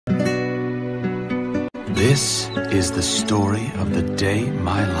This is the story of the day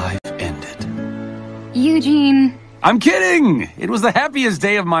my life ended. Eugene. I'm kidding! It was the happiest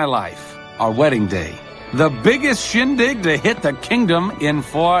day of my life. Our wedding day. The biggest shindig to hit the kingdom in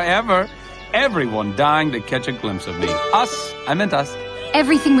forever. Everyone dying to catch a glimpse of me. Us. I meant us.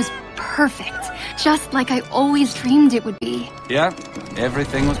 Everything was perfect. Just like I always dreamed it would be. Yeah,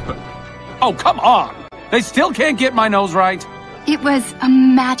 everything was Oh, come on! They still can't get my nose right. It was a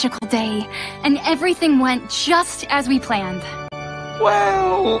magical day, and everything went just as we planned.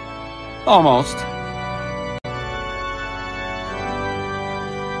 Well, almost.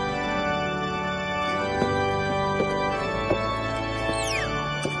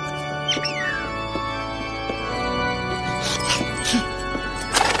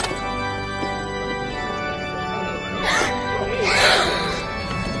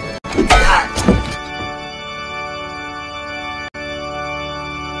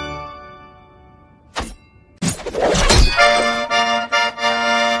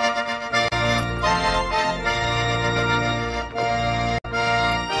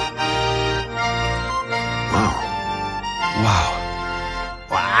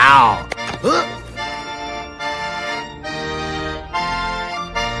 Wow.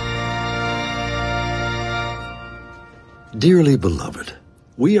 Dearly beloved,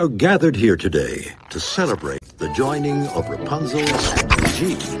 we are gathered here today to celebrate the joining of Rapunzel and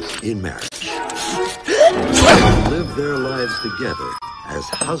Eugene in marriage. To live their lives together as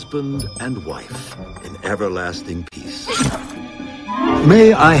husband and wife in everlasting peace.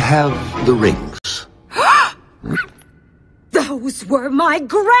 May I have the rings? Those were my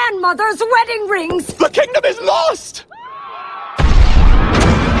grandmother's wedding rings! The kingdom is lost!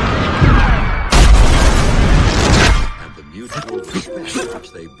 And the mutual respect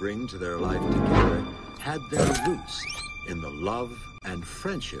which they bring to their life together had their roots in the love and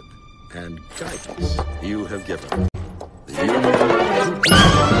friendship and guidance you have given. The union of two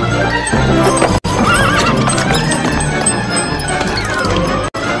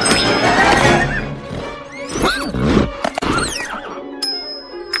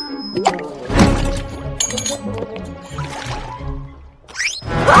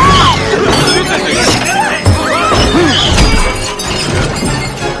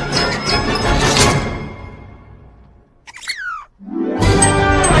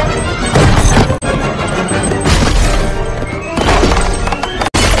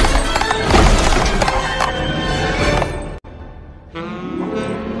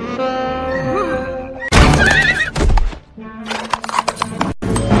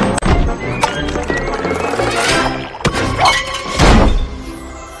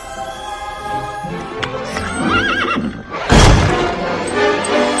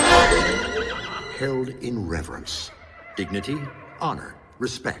held in reverence, dignity, honor,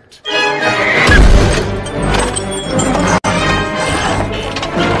 respect.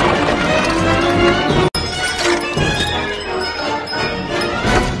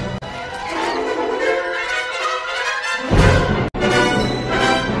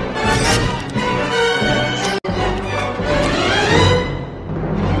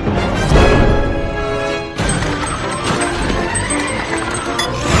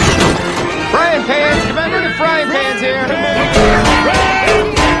 Frying pans here.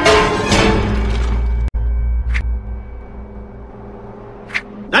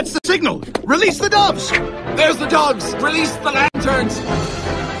 That's the signal. Release the doves. There's the doves. Release the lanterns.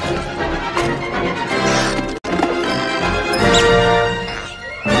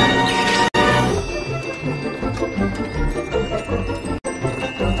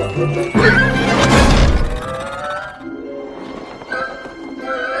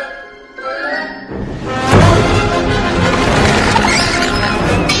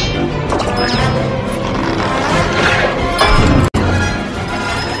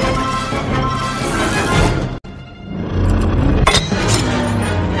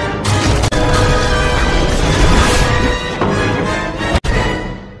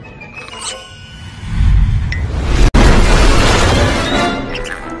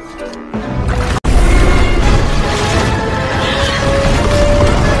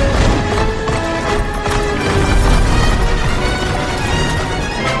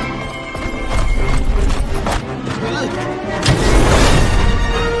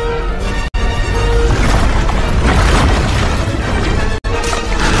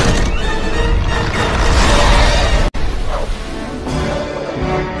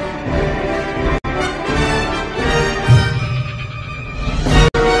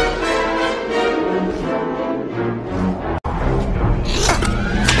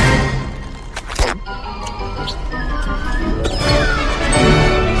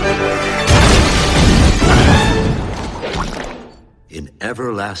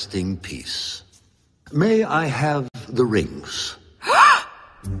 everlasting peace. May I have the rings?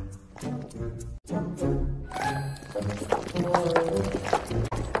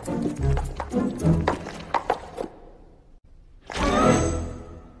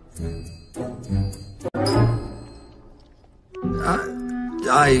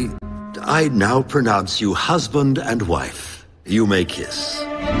 I now pronounce you husband and wife. You may kiss.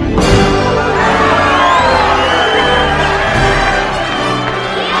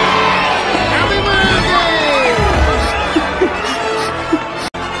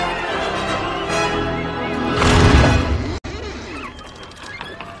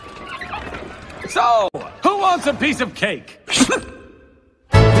 So, who wants a piece of cake?